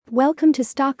Welcome to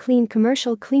Stock Clean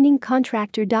Commercial Cleaning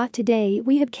Contractor. Today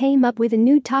we have came up with a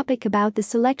new topic about the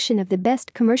selection of the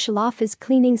best commercial office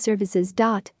cleaning services.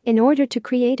 In order to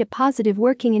create a positive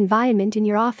working environment in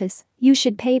your office, you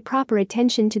should pay proper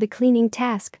attention to the cleaning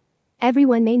task.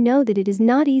 Everyone may know that it is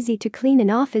not easy to clean an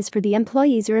office for the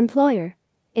employees or employer.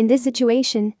 In this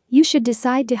situation, you should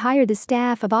decide to hire the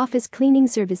staff of office cleaning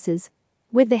services.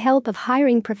 With the help of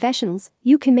hiring professionals,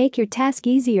 you can make your task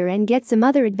easier and get some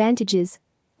other advantages.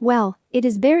 Well, it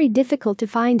is very difficult to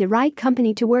find the right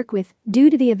company to work with due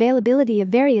to the availability of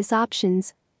various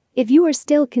options. If you are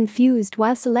still confused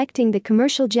while selecting the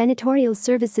commercial janitorial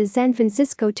services San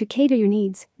Francisco to cater your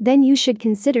needs, then you should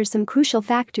consider some crucial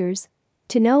factors.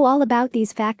 To know all about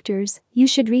these factors, you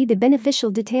should read the beneficial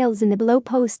details in the below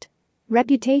post.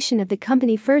 Reputation of the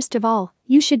company. First of all,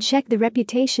 you should check the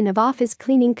reputation of office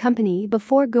cleaning company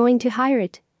before going to hire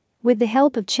it. With the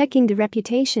help of checking the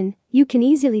reputation, you can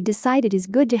easily decide it is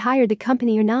good to hire the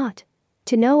company or not.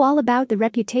 To know all about the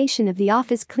reputation of the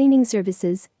office cleaning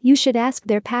services, you should ask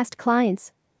their past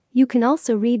clients. You can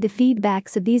also read the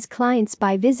feedbacks of these clients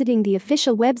by visiting the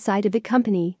official website of the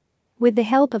company. With the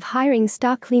help of hiring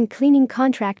Stock Clean cleaning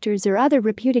contractors or other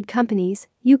reputed companies,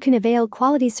 you can avail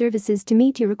quality services to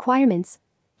meet your requirements.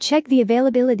 Check the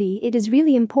availability. It is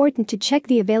really important to check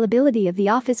the availability of the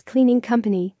office cleaning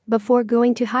company before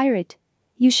going to hire it.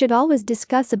 You should always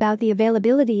discuss about the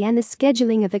availability and the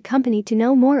scheduling of the company to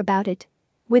know more about it.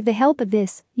 With the help of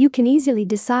this, you can easily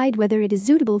decide whether it is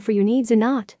suitable for your needs or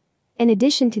not. In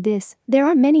addition to this, there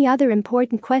are many other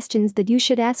important questions that you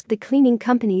should ask the cleaning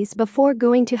companies before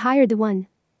going to hire the one.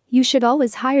 You should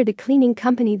always hire the cleaning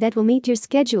company that will meet your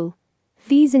schedule.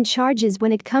 Fees and charges.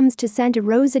 When it comes to Santa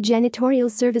Rosa janitorial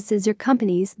services or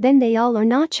companies, then they all are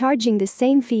not charging the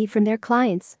same fee from their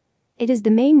clients. It is the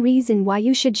main reason why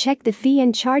you should check the fee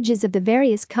and charges of the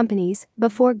various companies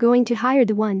before going to hire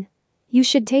the one. You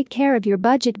should take care of your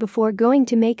budget before going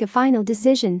to make a final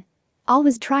decision.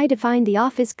 Always try to find the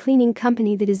office cleaning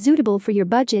company that is suitable for your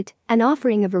budget and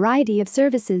offering a variety of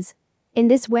services. In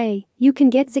this way, you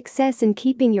can get success in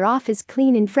keeping your office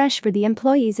clean and fresh for the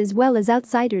employees as well as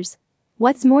outsiders.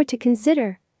 What's more to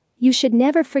consider? You should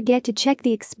never forget to check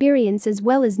the experience as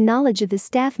well as knowledge of the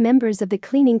staff members of the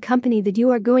cleaning company that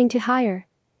you are going to hire.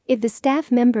 If the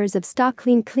staff members of Stock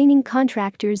Clean cleaning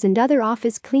contractors and other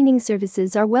office cleaning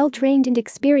services are well trained and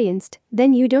experienced,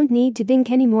 then you don't need to think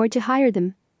anymore to hire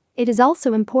them. It is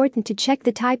also important to check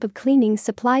the type of cleaning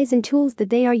supplies and tools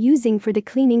that they are using for the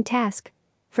cleaning task.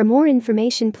 For more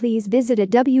information, please visit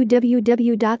at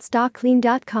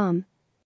www.stockclean.com.